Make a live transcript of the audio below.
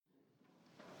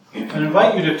I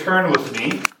invite you to turn with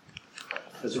me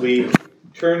as we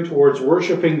turn towards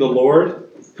worshiping the Lord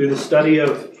through the study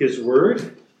of His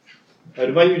Word. I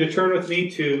invite you to turn with me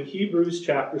to Hebrews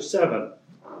chapter 7.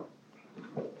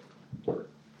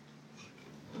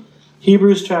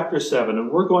 Hebrews chapter 7, and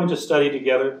we're going to study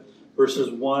together verses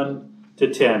 1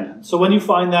 to 10. So when you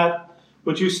find that,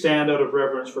 would you stand out of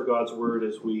reverence for God's Word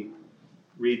as we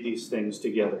read these things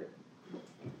together?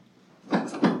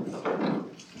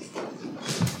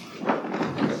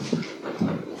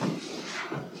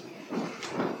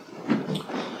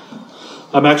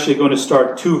 I'm actually going to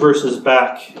start 2 verses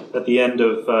back at the end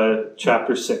of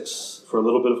chapter 6 for a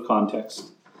little bit of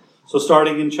context. So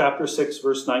starting in chapter 6,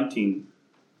 verse 19.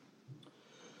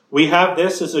 We have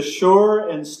this as a sure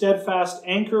and steadfast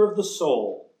anchor of the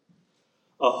soul,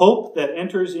 a hope that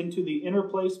enters into the inner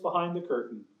place behind the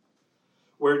curtain,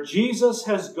 where Jesus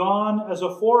has gone as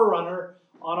a forerunner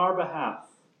on our behalf,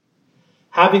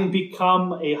 having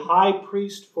become a high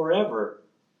priest forever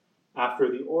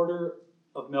after the order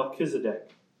of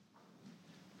Melchizedek.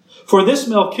 For this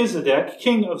Melchizedek,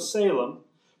 king of Salem,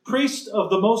 priest of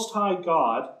the Most High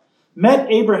God,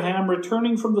 met Abraham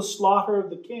returning from the slaughter of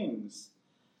the kings,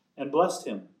 and blessed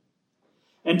him.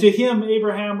 And to him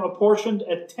Abraham apportioned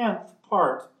a 10th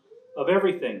part of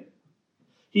everything.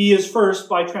 He is first,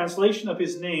 by translation of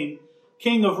his name,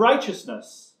 King of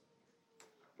Righteousness.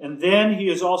 And then he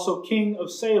is also King of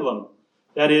Salem,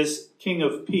 that is, King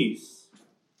of Peace.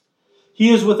 He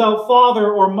is without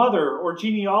father or mother or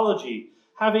genealogy,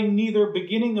 having neither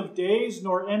beginning of days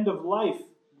nor end of life.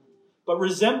 But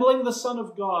resembling the Son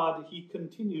of God, he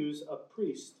continues a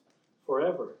priest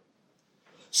forever.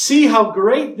 See how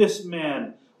great this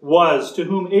man was, to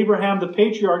whom Abraham the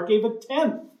patriarch gave a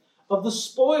 10th of the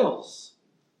spoils.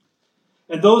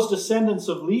 And those descendants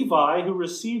of Levi who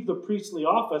received the priestly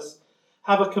office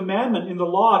have a commandment in the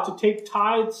law to take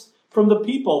tithes from the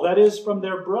people, that is, from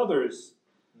their brothers,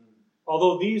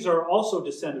 although these are also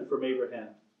descended from Abraham.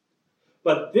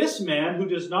 But this man, who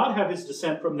does not have his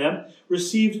descent from them,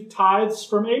 received tithes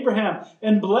from Abraham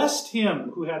and blessed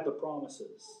him who had the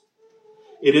promises.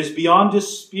 It is beyond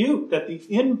dispute that the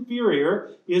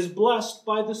inferior is blessed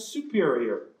by the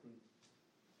superior.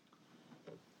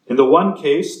 In the one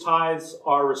case, tithes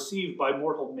are received by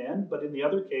mortal men, but in the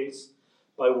other case,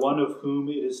 by one of whom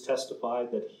it is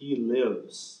testified that he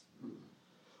lives.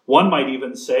 One might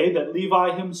even say that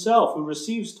Levi himself, who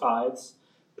receives tithes,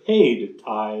 paid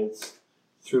tithes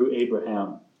through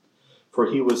Abraham, for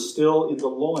he was still in the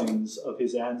loins of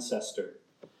his ancestor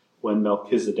when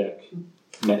Melchizedek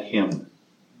met him.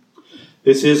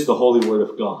 This is the holy word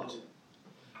of God.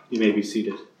 You may be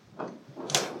seated.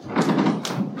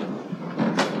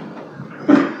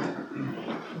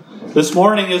 This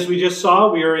morning, as we just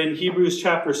saw, we are in Hebrews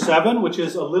chapter 7, which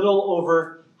is a little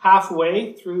over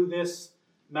halfway through this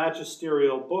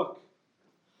magisterial book.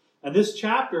 And this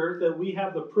chapter that we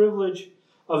have the privilege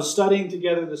of studying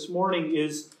together this morning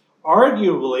is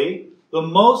arguably the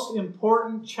most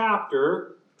important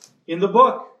chapter in the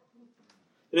book.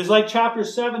 It is like chapter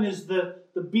 7 is the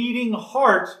beating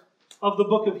heart of the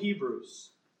book of Hebrews.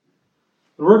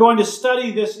 And we're going to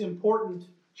study this important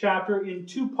chapter in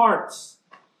 2 parts.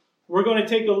 We're going to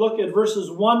take a look at verses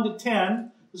 1 to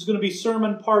 10. This is going to be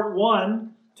sermon part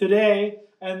 1 today,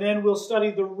 and then we'll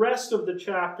study the rest of the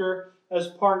chapter as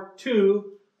part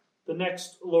 2 the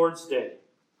next Lord's Day.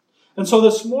 And so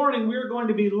this morning we're going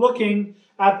to be looking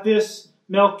at this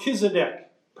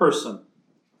Melchizedek person.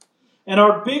 And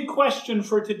our big question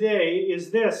for today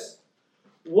is this: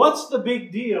 what's the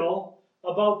big deal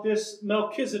about this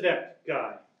Melchizedek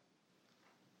guy?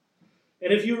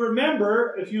 And if you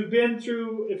remember, if you've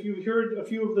heard a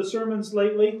few of the sermons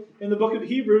lately in the book of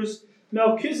Hebrews,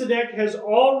 Melchizedek has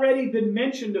already been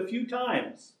mentioned a few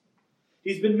times.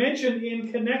 He's been mentioned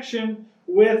in connection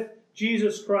with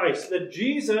Jesus Christ, that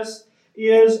Jesus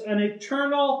is an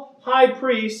eternal high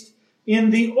priest in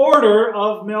the order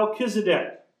of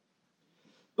Melchizedek.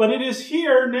 But it is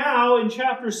here now in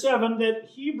chapter 7 that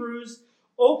Hebrews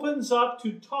opens up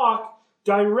to talk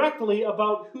directly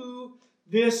about who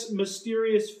this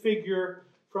mysterious figure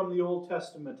from the Old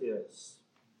Testament is.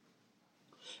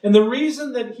 And the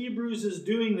reason that Hebrews is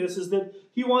doing this is that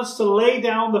he wants to lay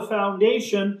down the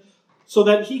foundation so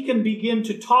that he can begin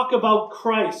to talk about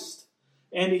Christ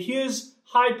and his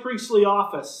high priestly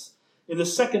office in the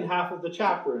second half of the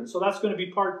chapter. And so that's going to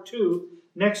be part 2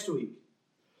 next week.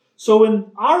 So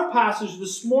in our passage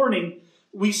this morning,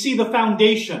 we see the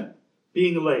foundation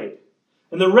being laid.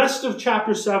 And the rest of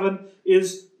chapter 7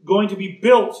 is going to be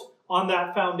built on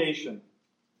that foundation.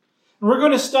 And we're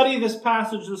going to study this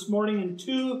passage this morning in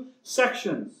 2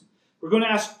 sections. We're going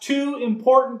to ask 2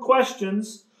 important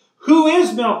questions who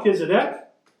is Melchizedek?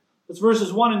 That's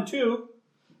verses 1 and 2.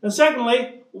 And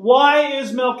secondly, why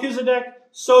is Melchizedek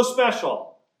so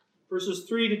special? Verses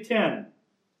 3 to 10.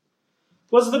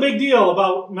 What's the big deal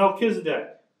about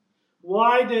Melchizedek?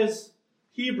 Why does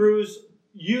Hebrews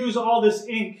use all this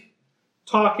ink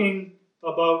talking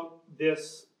about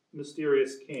this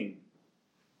mysterious king?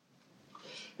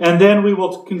 And then we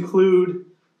will conclude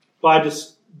by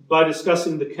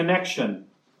discussing the connection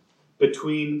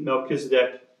between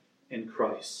Melchizedek and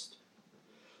Christ.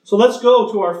 So let's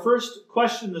go to our first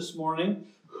question this morning.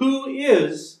 Who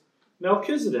is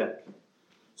Melchizedek?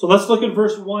 So let's look at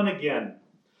verse 1 again.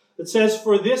 It says,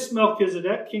 "For this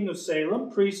Melchizedek, king of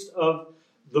Salem, priest of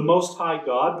the Most High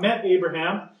God, met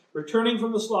Abraham, returning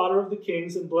from the slaughter of the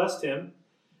kings, and blessed him.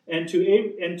 And to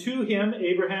him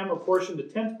Abraham apportioned a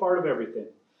tenth part of everything.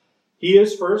 He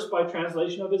is first, by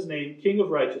translation of his name, King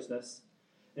of Righteousness.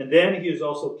 And then he is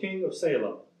also King of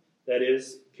Salem, that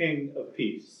is, King of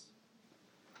Peace."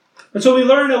 And so we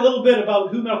learn a little bit about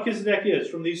who Melchizedek is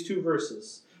from these two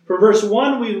verses. From verse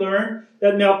 1, we learn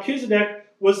that Melchizedek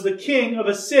was the king of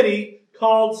a city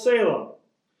called Salem.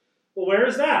 Well, where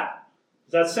is that?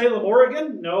 Is that Salem,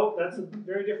 Oregon? No, that's a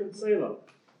very different Salem.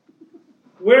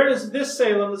 Where is this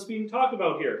Salem that's being talked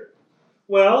about here?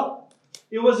 Well,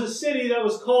 it was a city that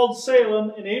was called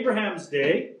Salem in Abraham's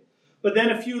day, but then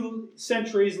a few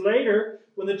centuries later,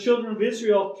 when the children of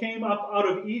Israel came up out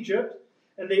of Egypt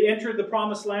and they entered the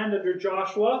promised land under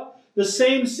Joshua, the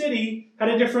same city had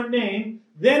a different name.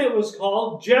 Then it was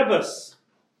called Jebus.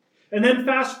 And then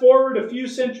fast forward a few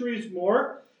centuries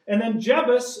more, and then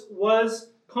Jebus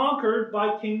was conquered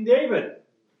by King David.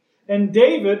 And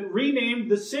David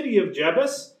renamed the city of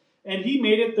Jebus, and he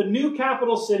made it the new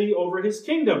capital city over his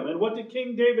kingdom. And what did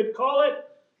King David call it?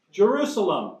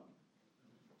 Jerusalem.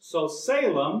 So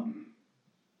Salem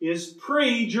is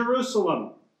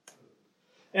pre-Jerusalem.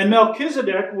 And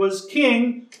Melchizedek was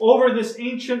king over this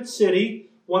ancient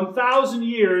city 1,000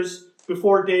 years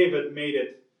before David made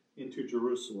it into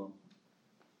Jerusalem.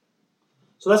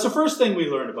 So that's the first thing we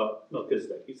learn about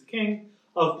Melchizedek. He's the king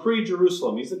of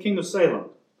pre-Jerusalem. He's the king of Salem.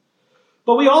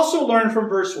 But we also learn from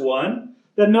verse 1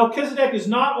 that Melchizedek is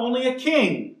not only a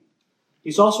king,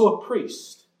 he's also a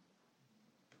priest.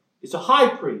 He's a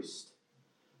high priest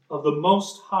of the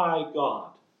Most High God.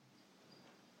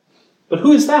 But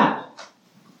who is that?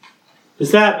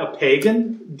 Is that a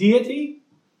pagan deity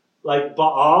like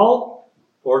Baal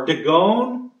or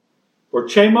Dagon or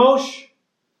Chemosh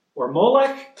or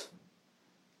Molech?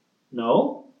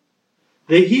 No.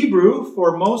 The Hebrew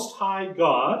for Most High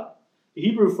God, the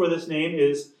Hebrew for this name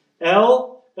is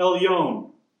El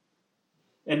Elyon.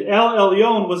 And El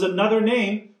Elyon was another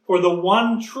name for the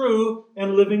one true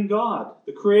and living God,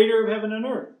 the creator of heaven and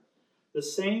earth, the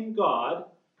same God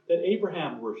that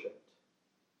Abraham worshipped.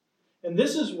 And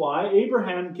this is why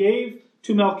Abraham gave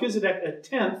to Melchizedek a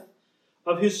tenth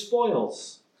of his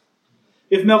spoils.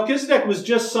 If Melchizedek was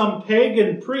just some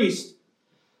pagan priest,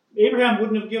 Abraham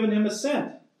wouldn't have given him a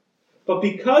cent. But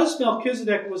because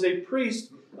Melchizedek was a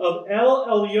priest of El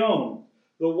Elyon,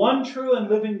 the one true and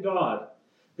living God,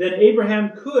 then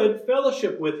Abraham could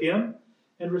fellowship with him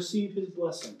and receive his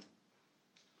blessing.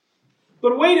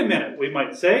 But wait a minute, we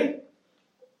might say.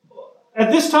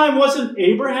 At this time, wasn't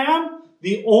Abraham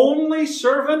the only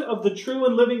servant of the true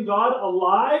and living God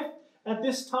alive at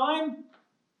this time?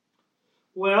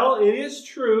 Well, it is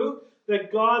true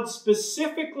that God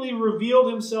specifically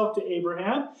revealed himself to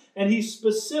Abraham, and he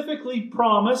specifically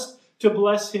promised to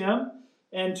bless him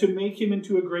and to make him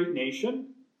into a great nation.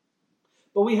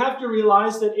 But we have to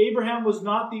realize that Abraham was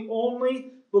not the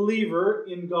only believer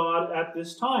in God at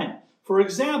this time. For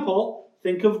example,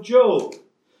 think of Job.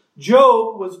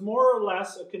 Job was more or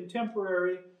less a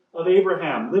contemporary of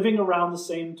Abraham, living around the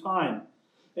same time.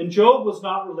 And Job was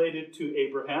not related to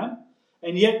Abraham,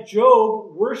 and yet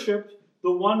Job worshipped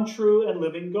the one true and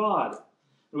living God.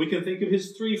 And we can think of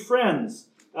his three friends,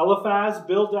 Eliphaz,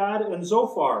 Bildad, and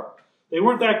Zophar. They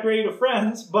weren't that great of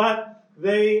friends, but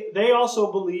they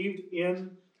also believed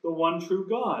in the one true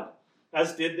God,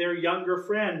 as did their younger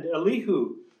friend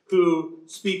Elihu, who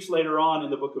speaks later on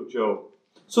in the book of Job.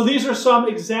 So these are some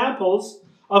examples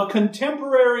of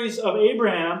contemporaries of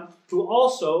Abraham who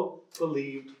also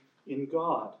believed in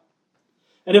God.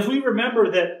 And if we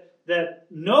remember that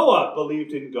Noah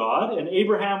believed in God, and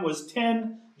Abraham was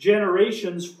 10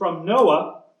 generations from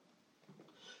Noah,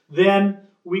 then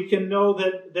we can know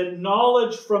that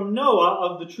knowledge from Noah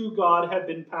of the true God had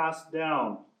been passed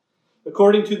down.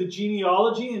 According to the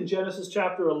genealogy in Genesis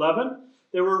chapter 11,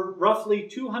 there were roughly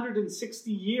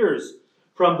 260 years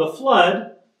from the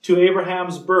flood to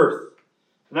Abraham's birth.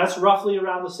 And that's roughly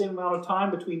around the same amount of time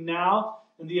between now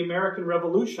and the American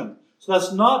Revolution. So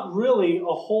that's not really a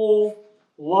whole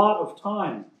lot of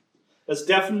time. That's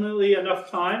definitely enough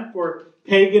time for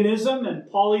paganism and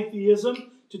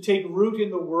polytheism to take root in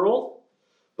the world.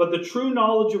 But the true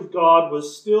knowledge of God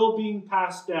was still being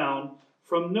passed down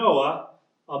from Noah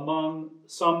among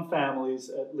some families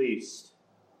at least.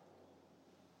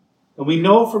 And we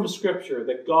know from Scripture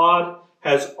that God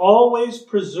has always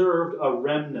preserved a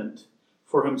remnant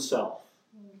for himself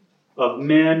of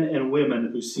men and women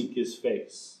who seek his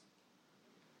face.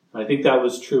 I think that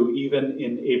was true even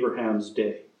in Abraham's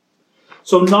day.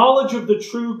 So knowledge of the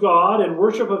true God and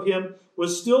worship of him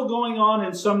was still going on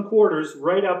in some quarters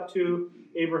right up to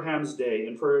Abraham's day.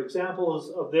 And for examples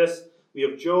of this, we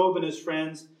have Job and his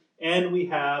friends, and we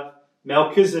have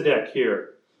Melchizedek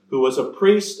here, who was a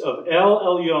priest of El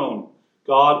Elyon,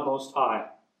 God Most High.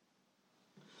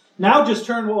 Now just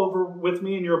turn over with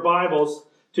me in your Bibles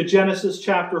to Genesis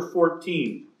chapter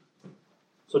 14.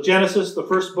 So Genesis, the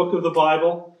first book of the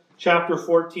Bible, chapter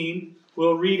 14.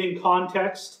 We'll read in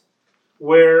context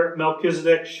where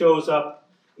Melchizedek shows up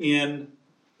in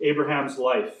Abraham's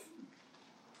life.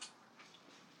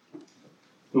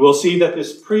 We'll see that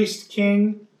this priest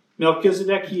king,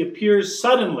 Melchizedek, he appears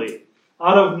suddenly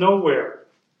out of nowhere.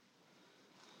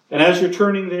 And as you're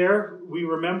turning there, we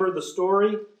remember the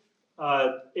story.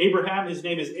 Abraham, his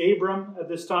name is Abram at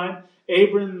this time.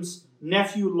 Abram's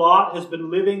nephew Lot has been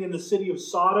living in the city of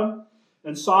Sodom,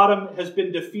 and Sodom has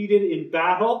been defeated in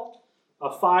battle.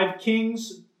 5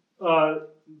 kings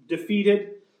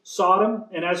defeated Sodom,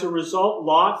 and as a result,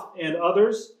 Lot and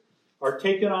others are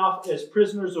taken off as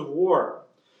prisoners of war.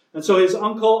 And so his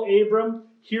uncle Abram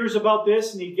hears about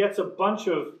this, and he gets a bunch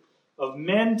of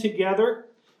men together,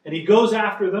 and he goes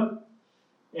after them.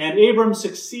 And Abram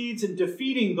succeeds in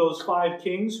defeating those 5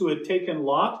 kings who had taken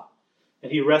Lot,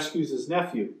 and he rescues his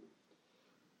nephew.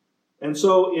 And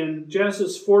so in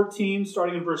Genesis 14,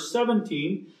 starting in verse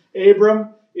 17,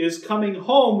 Abram is coming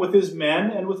home with his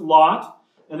men and with Lot,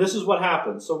 and this is what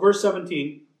happens. So verse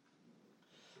 17,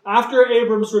 after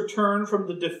Abram's return from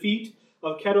the defeat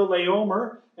of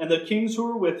Chedorlaomer and the kings who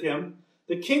were with him,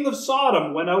 the king of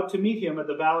Sodom went out to meet him at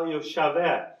the valley of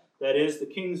Shaveh, that is, the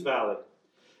king's valley.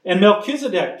 And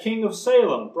Melchizedek, king of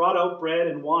Salem, brought out bread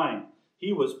and wine.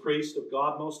 He was priest of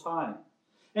God Most High.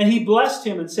 And he blessed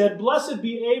him and said, Blessed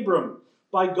be Abram,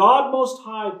 by God Most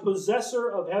High, possessor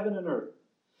of heaven and earth.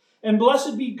 And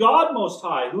blessed be God Most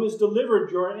High, who has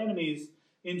delivered your enemies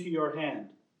into your hand.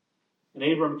 And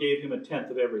Abram gave him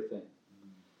 1/10 of everything.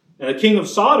 And the king of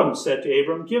Sodom said to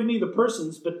Abram, Give me the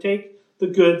persons, but take the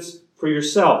goods for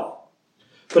yourself.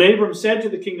 But Abram said to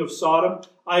the king of Sodom,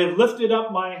 I have lifted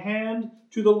up my hand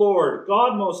to the Lord,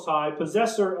 God Most High,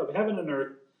 possessor of heaven and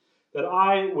earth, that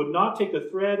I would not take a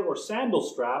thread or sandal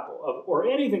strap or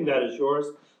anything that is yours,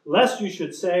 lest you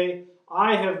should say,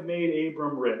 I have made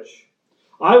Abram rich.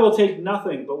 I will take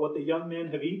nothing but what the young men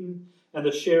have eaten and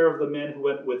the share of the men who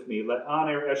went with me. Let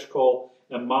Aner, Eshcol,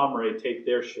 and Mamre take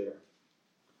their share.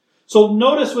 So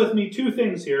notice with me 2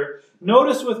 things here.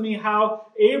 Notice with me how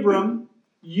Abram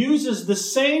uses the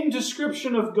same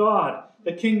description of God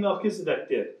that King Melchizedek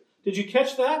did. Did you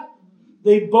catch that?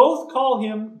 They both call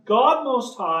him God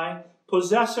Most High,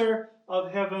 possessor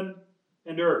of heaven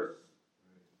and earth.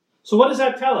 So what does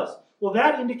that tell us? Well,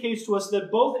 that indicates to us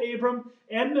that both Abram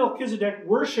and Melchizedek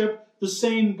worship the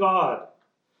same God,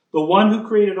 the one who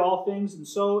created all things and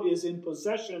so is in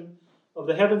possession of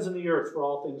the heavens and the earth, for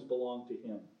all things belong to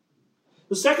him.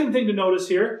 The second thing to notice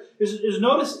here is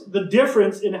notice the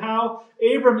difference in how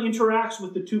Abram interacts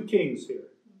with the 2 kings here.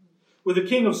 With the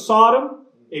king of Sodom,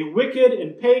 a wicked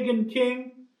and pagan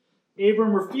king,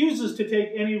 Abram refuses to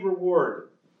take any reward,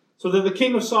 so that the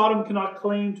king of Sodom cannot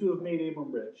claim to have made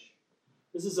Abram rich.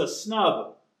 This is a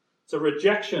snub. It's a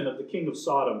rejection of the king of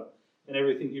Sodom and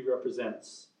everything he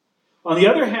represents. On the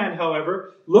other hand,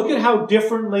 however, look at how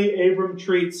differently Abram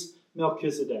treats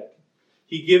Melchizedek.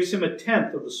 He gives him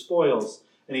 1/10 of the spoils,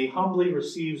 and he humbly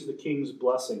receives the king's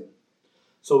blessing.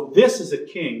 So this is a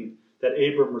king that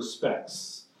Abram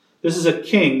respects. This is a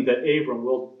king that Abram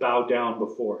will bow down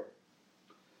before.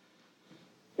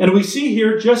 And we see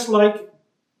here, just like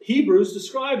Hebrews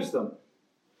describes them,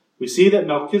 we see that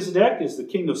Melchizedek is the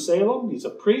king of Salem. He's a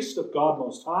priest of God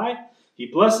Most High. He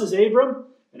blesses Abram,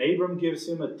 and Abram gives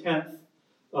him 1/10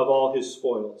 of all his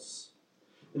spoils.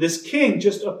 And this king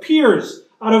just appears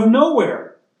out of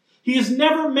nowhere. He is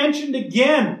never mentioned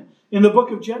again in the book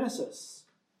of Genesis.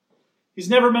 He's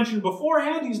never mentioned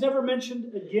beforehand. He's never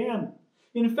mentioned again.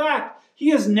 In fact,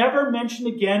 he is never mentioned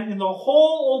again in the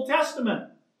whole Old Testament,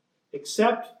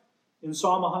 except in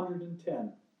Psalm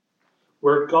 110,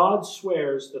 where God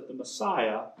swears that the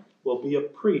Messiah will be a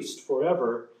priest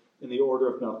forever in the order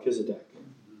of Melchizedek.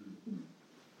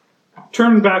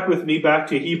 Turn back with me back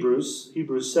to Hebrews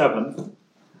 7.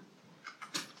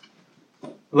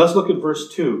 Let's look at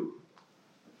verse 2.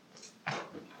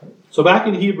 So back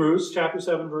in Hebrews chapter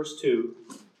 7, verse 2,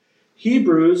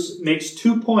 Hebrews makes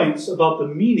 2 points about the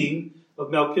meaning of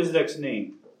Melchizedek's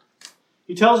name.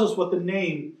 He tells us what the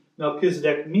name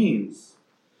Melchizedek means.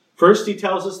 First, he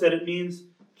tells us that it means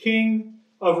king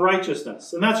of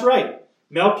righteousness. And that's right.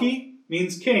 Melchi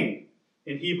means king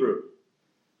in Hebrew,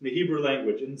 in the Hebrew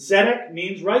language. And Zedek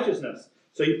means righteousness.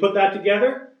 So you put that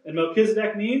together, and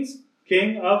Melchizedek means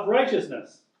king of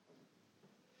righteousness.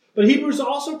 But Hebrews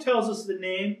also tells us the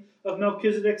name of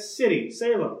Melchizedek's city,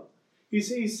 Salem. He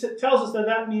tells us that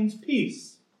that means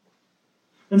peace.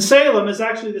 And Salem is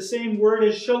actually the same word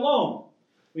as shalom.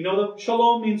 We know that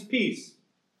shalom means peace.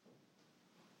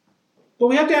 But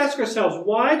we have to ask ourselves,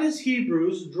 why does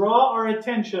Hebrews draw our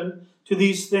attention to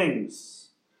these things?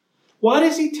 Why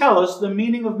does he tell us the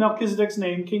meaning of Melchizedek's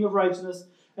name, king of righteousness,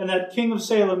 and that king of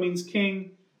Salem means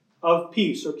king of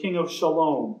peace or king of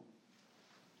shalom?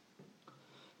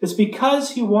 It's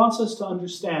because he wants us to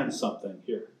understand something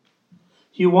here.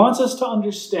 He wants us to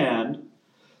understand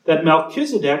that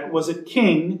Melchizedek was a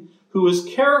king who was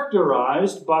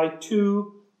characterized by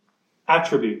 2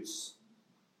 attributes: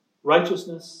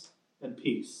 righteousness and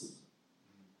peace.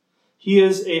 He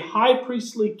is a high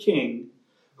priestly king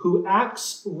who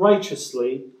acts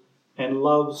righteously and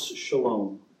loves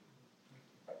shalom.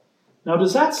 Now,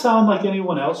 does that sound like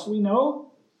anyone else we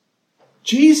know?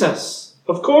 Jesus,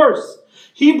 of course.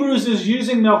 Hebrews is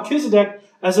using Melchizedek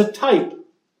as a type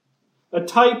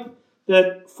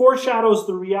that foreshadows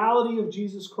the reality of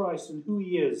Jesus Christ and who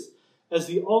he is as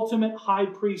the ultimate high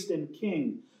priest and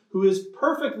king who is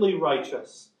perfectly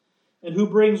righteous and who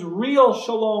brings real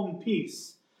shalom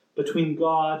peace between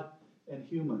God and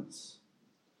humans.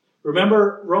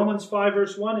 Remember Romans 5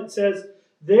 verse 1, it says,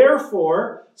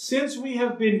 "Therefore, since we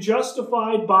have been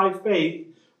justified by faith,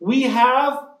 we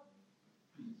have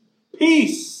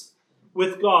peace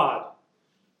with God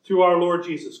through our Lord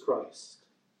Jesus Christ."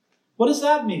 What does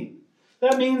that mean?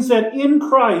 That means that in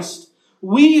Christ,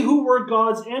 we who were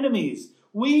God's enemies,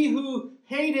 we who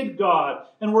hated God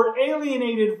and were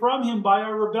alienated from him by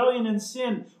our rebellion and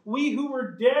sin, we who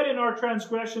were dead in our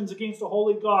transgressions against a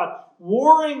holy God,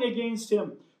 warring against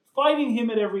him, fighting him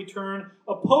at every turn,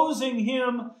 opposing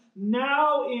him,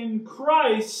 now in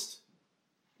Christ,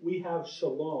 we have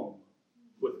shalom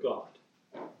with God.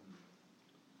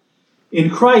 In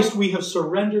Christ, we have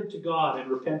surrendered to God in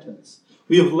repentance.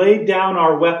 We have laid down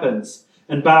our weapons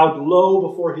and bowed low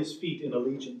before his feet in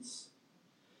allegiance.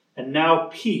 And now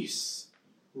peace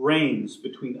reigns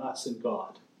between us and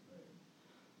God.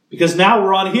 Because now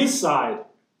we're on his side,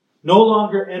 no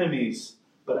longer enemies,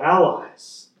 but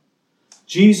allies.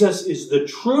 Jesus is the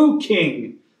true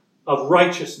king of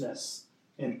righteousness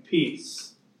and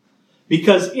peace.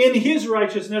 Because in his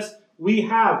righteousness, we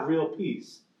have real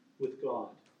peace with God.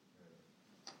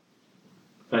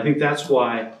 And I think that's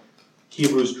why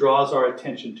Hebrews draws our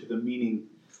attention to the meaning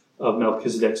of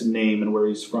Melchizedek's name and where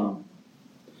he's from.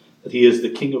 That he is the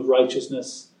king of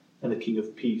righteousness and the king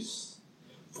of peace,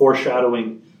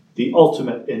 foreshadowing the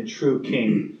ultimate and true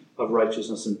king of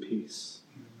righteousness and peace.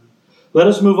 Let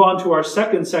us move on to our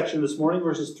second section this morning,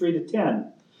 verses 3 to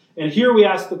 10. And here we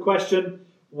ask the question,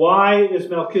 why is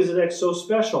Melchizedek so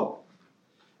special?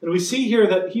 And we see here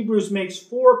that Hebrews makes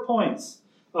 4 points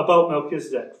about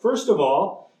Melchizedek. First of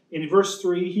all, in verse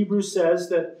 3, Hebrews says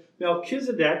that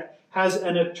Melchizedek has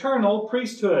an eternal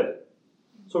priesthood.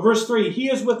 So verse 3, he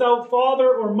is without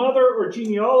father or mother or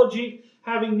genealogy,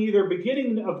 having neither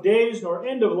beginning of days nor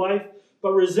end of life,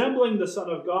 but resembling the Son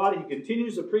of God, he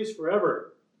continues a priest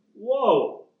forever.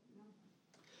 Whoa!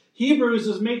 Hebrews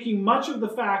is making much of the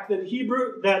fact that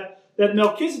that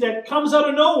Melchizedek comes out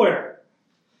of nowhere.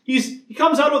 He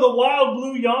comes out of the wild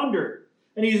blue yonder,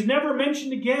 and he's never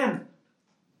mentioned again.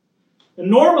 And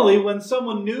normally, when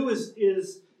someone new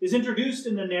is introduced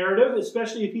in the narrative,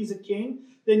 especially if he's a king,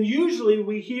 then usually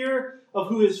we hear of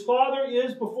who his father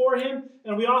is before him,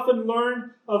 and we often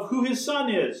learn of who his son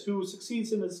is, who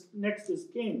succeeds him as next as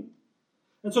king.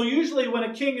 And so usually when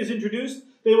a king is introduced,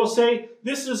 they will say,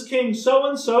 this is King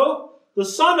so-and-so, the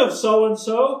son of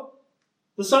so-and-so,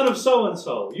 the son of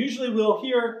so-and-so. Usually we'll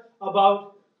hear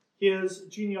about his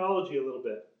genealogy a little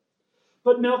bit.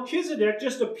 But Melchizedek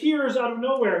just appears out of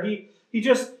nowhere. He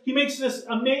makes this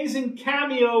amazing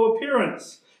cameo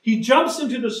appearance. He jumps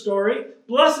into the story,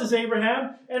 blesses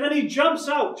Abraham, and then he jumps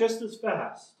out just as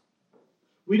fast.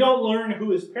 We don't learn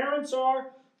who his parents are,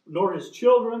 nor his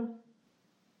children.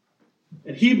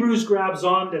 And Hebrews grabs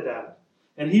onto that.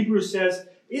 And Hebrews says,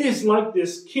 It is like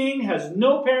this king has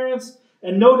no parents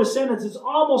and no descendants. It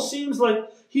almost seems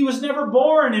like he was never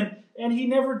born and he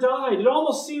never died. It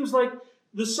almost seems like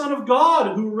the Son of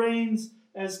God who reigns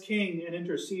as king and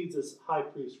intercedes as high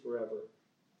priest forever.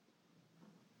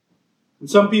 And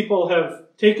some people have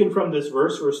taken from this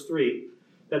verse, verse 3,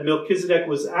 that Melchizedek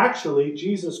was actually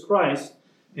Jesus Christ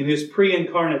in his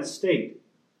pre-incarnate state.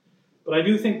 But I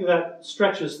do think that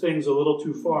stretches things a little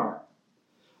too far.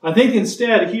 I think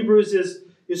instead Hebrews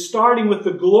is starting with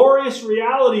the glorious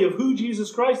reality of who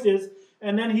Jesus Christ is,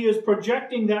 and then he is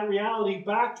projecting that reality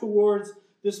back towards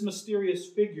this mysterious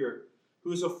figure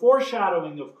who is a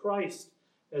foreshadowing of Christ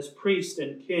as priest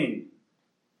and king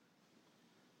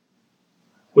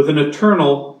with an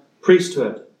eternal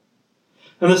priesthood.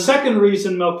 And the second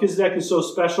reason Melchizedek is so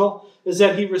special is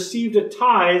that he received a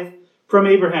tithe from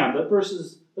Abraham.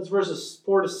 That's verses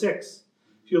 4 to 6.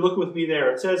 If you look with me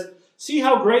there, it says, "See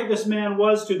how great this man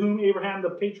was to whom Abraham the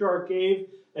patriarch gave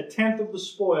a tenth of the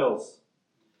spoils.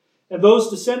 And those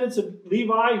descendants of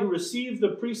Levi who received the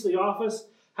priestly office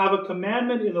have a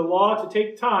commandment in the law to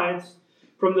take tithes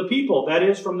from the people, that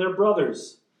is, from their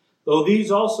brothers, though these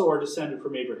also are descended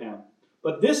from Abraham.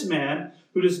 But this man,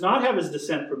 who does not have his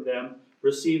descent from them,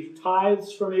 received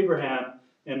tithes from Abraham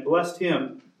and blessed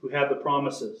him who had the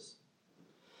promises."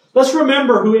 Let's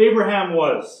remember who Abraham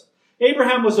was.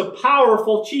 Abraham was a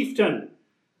powerful chieftain.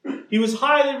 He was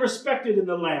highly respected in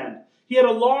the land. He had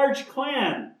a large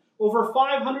clan, over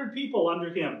 500 people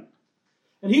under him.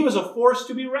 And he was a force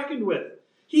to be reckoned with.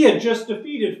 He had just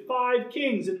defeated 5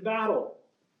 kings in battle.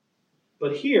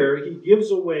 But here he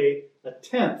gives away a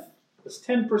tenth, that's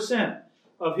 10%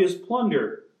 of his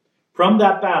plunder from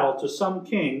that battle to some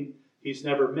king he's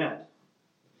never met.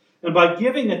 And by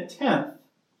giving a tenth,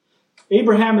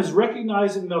 Abraham is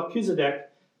recognizing Melchizedek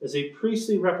as a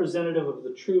priestly representative of the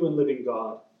true and living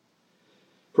God.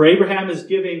 For Abraham is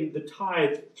giving the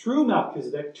tithe through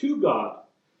Melchizedek to God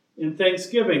in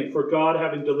thanksgiving for God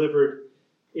having delivered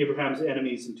Abraham's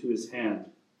enemies into his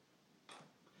hand.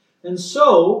 And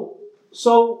so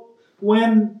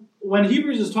when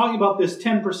Hebrews is talking about this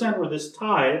 10% or this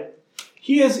tithe,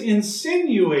 he is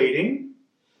insinuating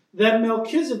that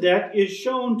Melchizedek is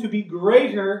shown to be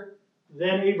greater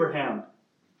than Abraham.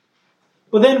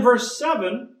 But then verse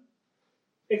 7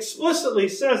 explicitly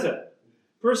says it.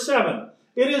 Verse 7,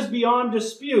 "It is beyond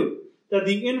dispute that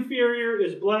the inferior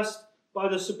is blessed by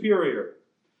the superior."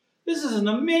 This is an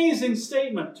amazing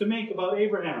statement to make about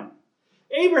Abraham.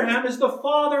 Abraham is the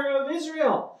father of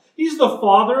Israel. He's the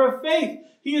father of faith.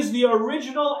 He is the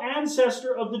original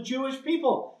ancestor of the Jewish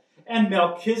people. And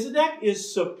Melchizedek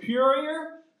is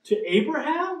superior to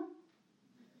Abraham?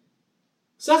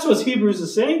 So that's what Hebrews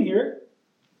is saying here.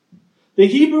 The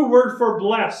Hebrew word for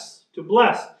bless, to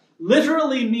bless,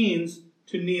 literally means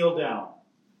to kneel down.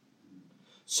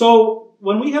 So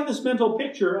when we have this mental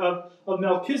picture of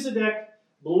Melchizedek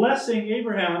blessing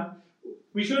Abraham,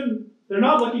 they're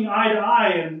not looking eye to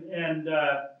eye and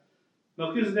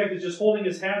Melchizedek is just holding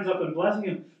his hands up and blessing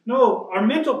him. No, our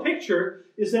mental picture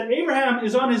is that Abraham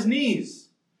is on his knees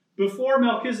before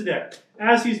Melchizedek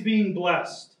as he's being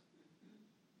blessed.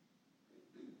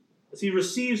 As he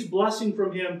receives blessing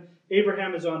from him,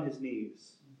 Abraham is on his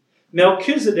knees.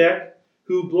 Melchizedek,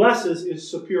 who blesses, is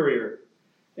superior.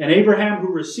 And Abraham,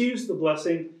 who receives the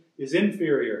blessing, is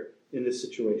inferior in this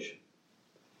situation.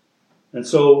 And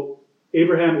so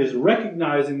Abraham is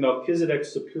recognizing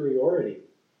Melchizedek's superiority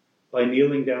by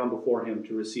kneeling down before him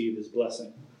to receive his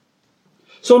blessing.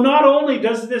 So not only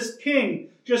does this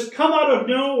king just come out of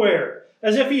nowhere,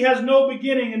 as if he has no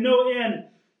beginning and no end,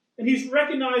 and he's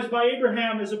recognized by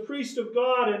Abraham as a priest of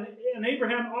God, and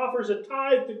Abraham offers a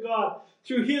tithe to God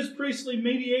through his priestly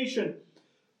mediation.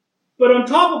 But on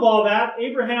top of all that,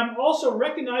 Abraham also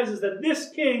recognizes that this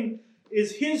king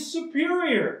is his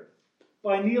superior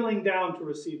by kneeling down to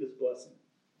receive his blessing.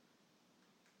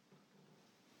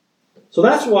 So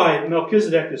that's why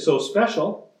Melchizedek is so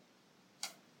special.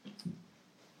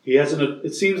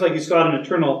 It seems like he's got an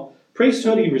eternal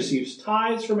priesthood. He receives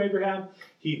tithes from Abraham.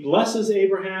 He blesses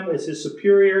Abraham as his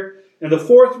superior. And the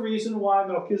fourth reason why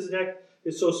Melchizedek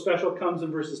is so special comes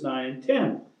in verses 9 and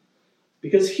 10.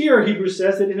 Because here Hebrews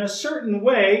says that in a certain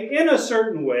way,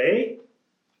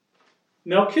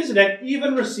 Melchizedek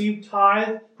even received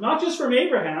tithe, not just from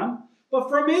Abraham, but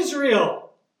from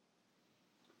Israel.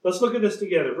 Let's look at this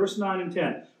together. Verse 9 and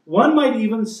 10. One might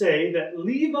even say that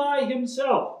Levi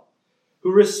himself,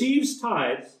 who receives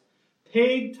tithes,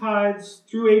 paid tithes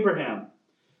through Abraham,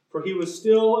 for he was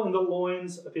still in the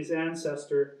loins of his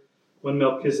ancestor when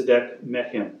Melchizedek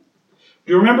met him.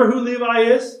 Do you remember who Levi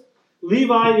is?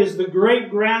 Levi is the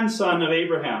great-grandson of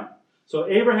Abraham. So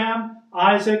Abraham,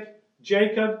 Isaac,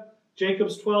 Jacob.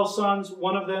 Jacob's 12 sons,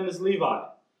 one of them is Levi.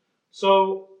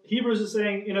 So Hebrews is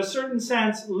saying, in a certain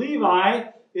sense, Levi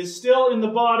is still in the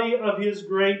body of his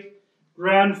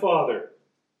great-grandfather.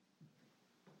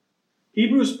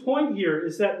 Hebrews' point here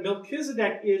is that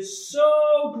Melchizedek is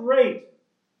so great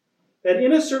that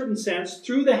in a certain sense,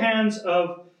 through the hands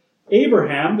of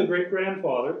Abraham, the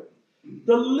great-grandfather,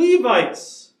 the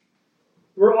Levites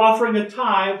were offering a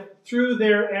tithe through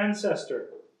their ancestor.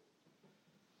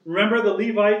 Remember the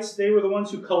Levites, they were the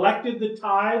ones who collected the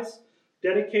tithes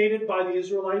dedicated by the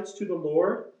Israelites to the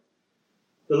Lord.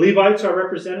 The Levites are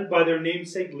represented by their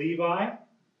namesake Levi,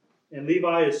 and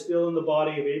Levi is still in the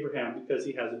body of Abraham because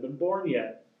he hasn't been born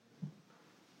yet.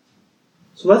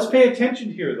 So let's pay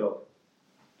attention here, though,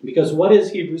 because what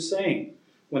is Hebrews saying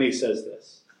when he says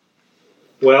this?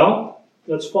 Well,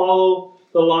 let's follow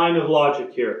the line of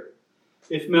logic here.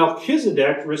 If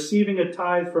Melchizedek, receiving a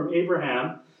tithe from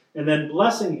Abraham and then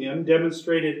blessing him,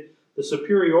 demonstrated the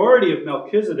superiority of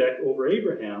Melchizedek over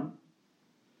Abraham,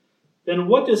 then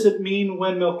what does it mean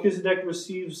when Melchizedek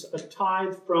receives a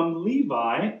tithe from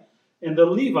Levi and the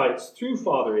Levites through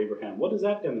Father Abraham? What does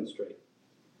that demonstrate?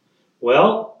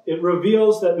 Well, it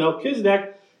reveals that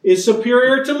Melchizedek is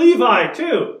superior to Levi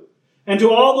too, and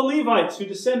to all the Levites who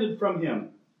descended from him.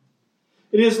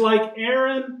 It is like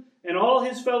Aaron and all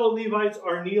his fellow Levites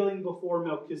are kneeling before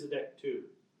Melchizedek too.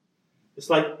 It's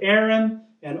like Aaron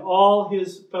and all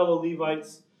his fellow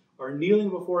Levites are kneeling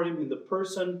before him in the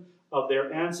person of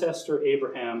their ancestor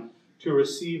Abraham to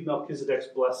receive Melchizedek's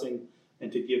blessing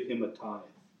and to give him a tithe.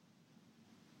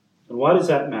 And why does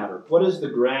that matter? What is the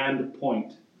grand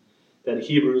point that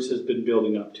Hebrews has been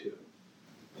building up to?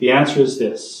 The answer is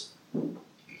this,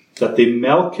 that the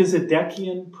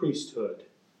Melchizedekian priesthood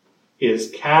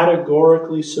is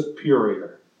categorically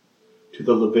superior to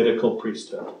the Levitical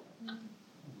priesthood.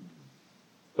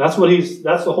 That's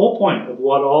the whole point of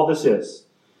what all this is.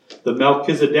 The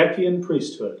Melchizedekian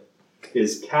priesthood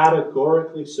is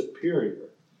categorically superior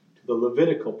to the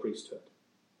Levitical priesthood.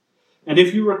 And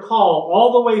if you recall,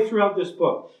 all the way throughout this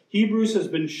book, Hebrews has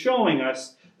been showing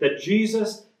us that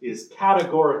Jesus is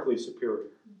categorically superior.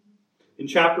 In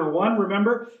chapter 1,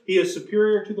 remember, he is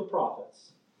superior to the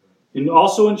prophets. And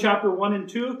also in chapter 1 and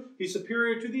 2, he's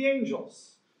superior to the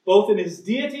angels, both in his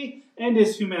deity and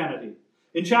his humanity.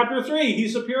 In chapter 3,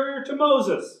 he's superior to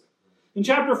Moses. In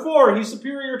chapter 4, he's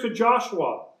superior to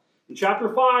Joshua. In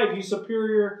chapter 5, he's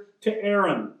superior to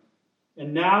Aaron.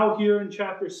 And now here in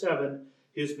chapter 7,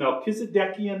 his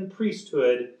Melchizedekian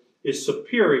priesthood is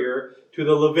superior to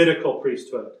the Levitical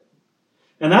priesthood.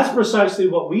 And that's precisely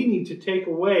what we need to take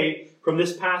away from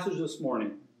this passage this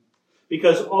morning.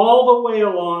 Because all the way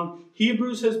along,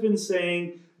 Hebrews has been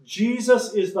saying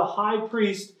Jesus is the high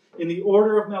priest in the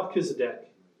order of Melchizedek.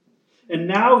 And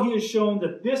now he has shown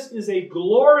that this is a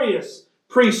glorious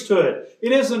priesthood.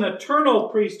 It is an eternal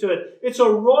priesthood. It's a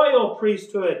royal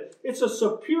priesthood. It's a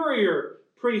superior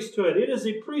priesthood. It is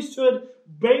a priesthood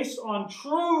based on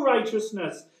true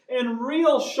righteousness and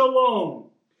real shalom.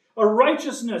 A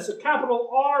righteousness, a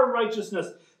capital R righteousness,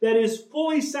 that is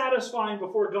fully satisfying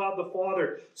before God the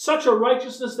Father. Such a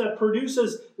righteousness that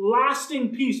produces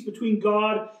lasting peace between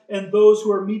God and those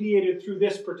who are mediated through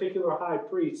this particular high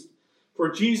priest. For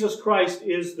Jesus Christ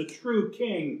is the true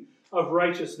King of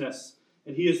righteousness,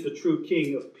 and he is the true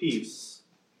King of peace.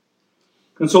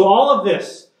 And so all of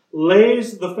this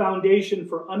lays the foundation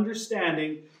for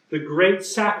understanding the great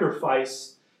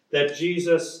sacrifice that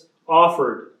Jesus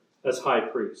offered as high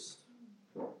priest.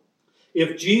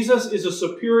 If Jesus is a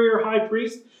superior high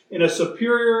priest in a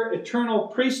superior eternal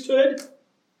priesthood,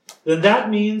 then that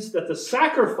means that the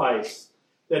sacrifice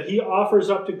that he offers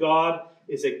up to God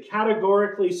is a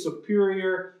categorically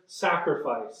superior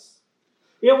sacrifice.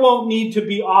 It won't need to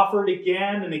be offered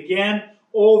again and again,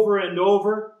 over and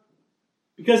over.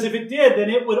 Because if it did, then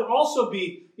it would also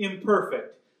be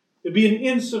imperfect. It'd be an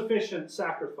insufficient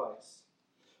sacrifice.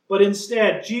 But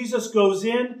instead, Jesus goes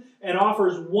in and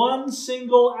offers one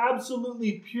single,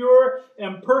 absolutely pure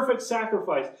and perfect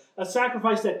sacrifice. A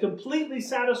sacrifice that completely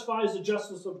satisfies the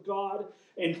justice of God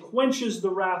and quenches the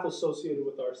wrath associated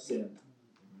with our sin.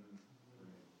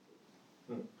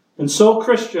 And so,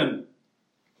 Christian,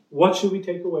 what should we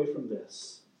take away from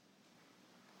this?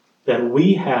 That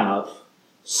we have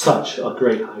such a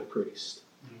great high priest.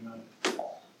 Amen.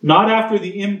 Not after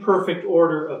the imperfect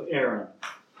order of Aaron,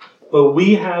 but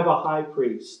we have a high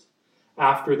priest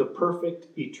after the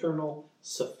perfect, eternal,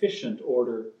 sufficient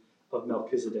order of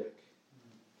Melchizedek.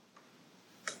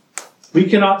 We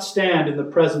cannot stand in the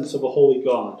presence of a holy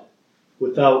God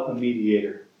without a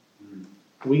mediator.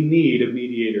 We need a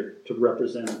mediator to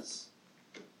represent us.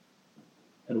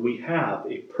 And we have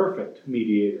a perfect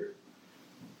mediator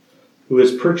who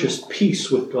has purchased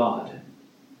peace with God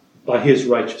by his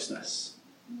righteousness.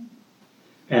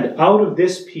 And out of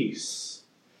this peace,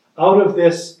 out of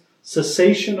this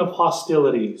cessation of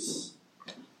hostilities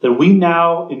that we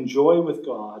now enjoy with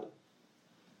God,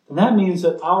 and that means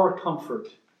that our comfort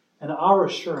and our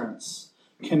assurance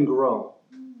can grow.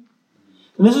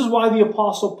 And this is why the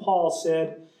Apostle Paul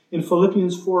said in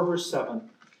Philippians 4 verse 7,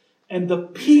 "And the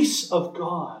peace of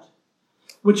God,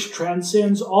 which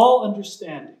transcends all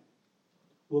understanding,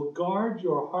 will guard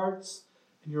your hearts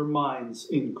and your minds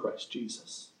in Christ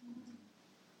Jesus."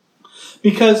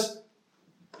 Because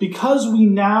we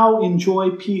now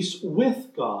enjoy peace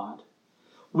with God,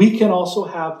 we can also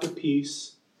have the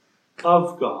peace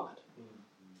of God.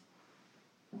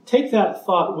 Take that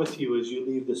thought with you as you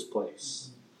leave this place.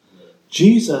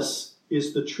 Jesus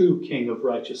is the true King of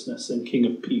righteousness and King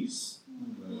of peace.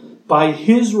 By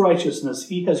his righteousness,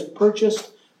 he has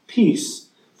purchased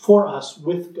peace for us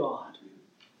with God.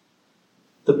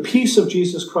 The peace of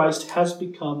Jesus Christ has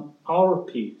become our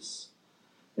peace.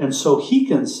 And so he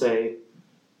can say,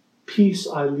 "Peace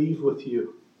I leave with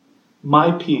you.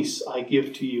 My peace I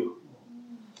give to you.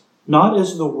 Not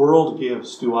as the world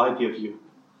gives do I give you.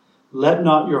 Let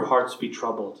not your hearts be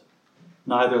troubled,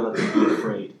 neither let them be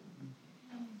afraid."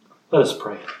 Let us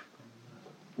pray.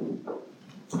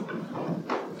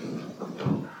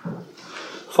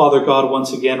 Father God,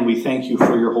 once again, we thank you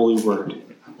for your holy word.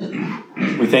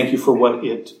 We thank you for what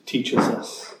it teaches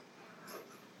us.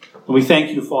 And we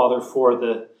thank you, Father, for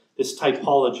this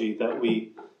typology that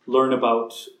we learn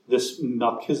about this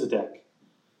Melchizedek,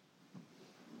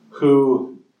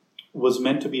 who was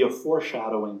meant to be a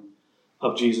foreshadowing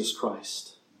of Jesus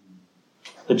Christ.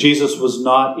 That Jesus was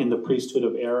not in the priesthood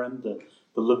of Aaron, the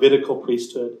Levitical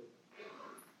priesthood.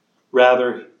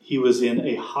 Rather, he was in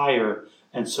a higher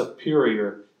and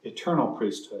superior eternal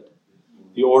priesthood,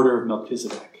 the order of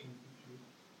Melchizedek.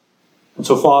 And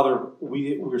so, Father,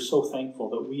 we're so thankful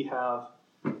that we have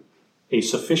a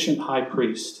sufficient high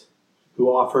priest who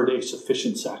offered a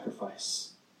sufficient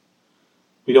sacrifice.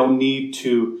 We don't need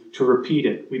to repeat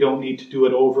it. We don't need to do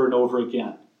it over and over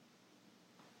again,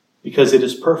 because it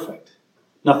is perfect.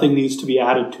 Nothing needs to be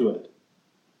added to it.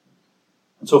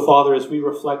 And so, Father, as we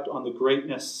reflect on the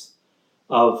greatness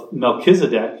of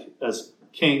Melchizedek as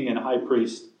king and high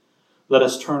priest, let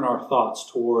us turn our thoughts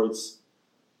towards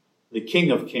the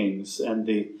King of Kings and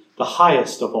the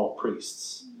highest of all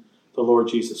priests, the Lord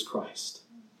Jesus Christ.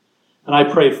 And I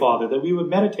pray, Father, that we would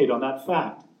meditate on that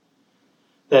fact,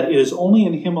 that it is only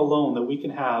in him alone that we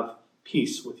can have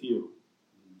peace with you.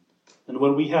 And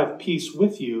when we have peace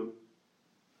with you,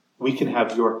 we can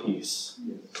have your peace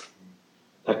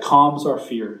that calms our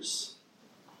fears,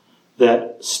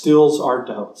 that stills our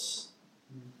doubts,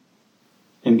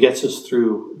 and gets us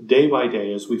through day by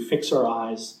day as we fix our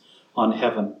eyes on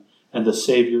heaven and the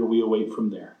Savior we await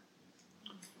from there.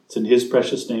 It's in his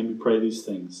precious name we pray these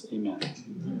things.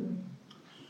 Amen.